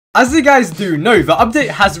As you guys do know, the update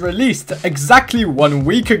has released exactly 1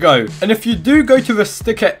 week ago, and if you do go to the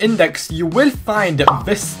sticker index, you will find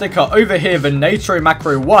this sticker over here, the Natro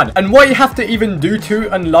Macro 1. And what you have to even do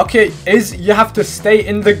to unlock it is you have to stay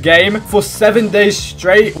in the game for 7 days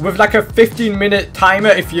straight with like a 15-minute timer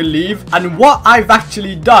if you leave. And what I've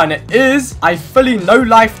actually done is I fully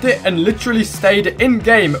no-lifed it and literally stayed in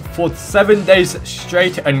game for 7 days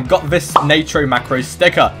straight and got this Natro Macro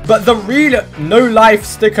sticker. But the real no-life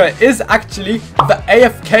sticker is actually the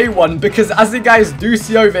AFK one, because as you guys do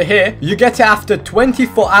see over here, you get it after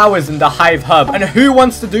 24 hours in the Hive hub, and who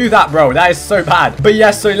wants to do that, bro? That is so bad. But yeah,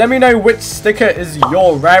 so let me know which sticker is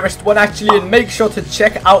your rarest one actually, and make sure to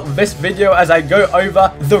check out this video as I go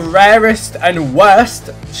over the rarest and worst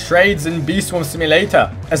trades in Bee Swarm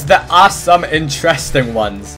Simulator, as there are some interesting ones.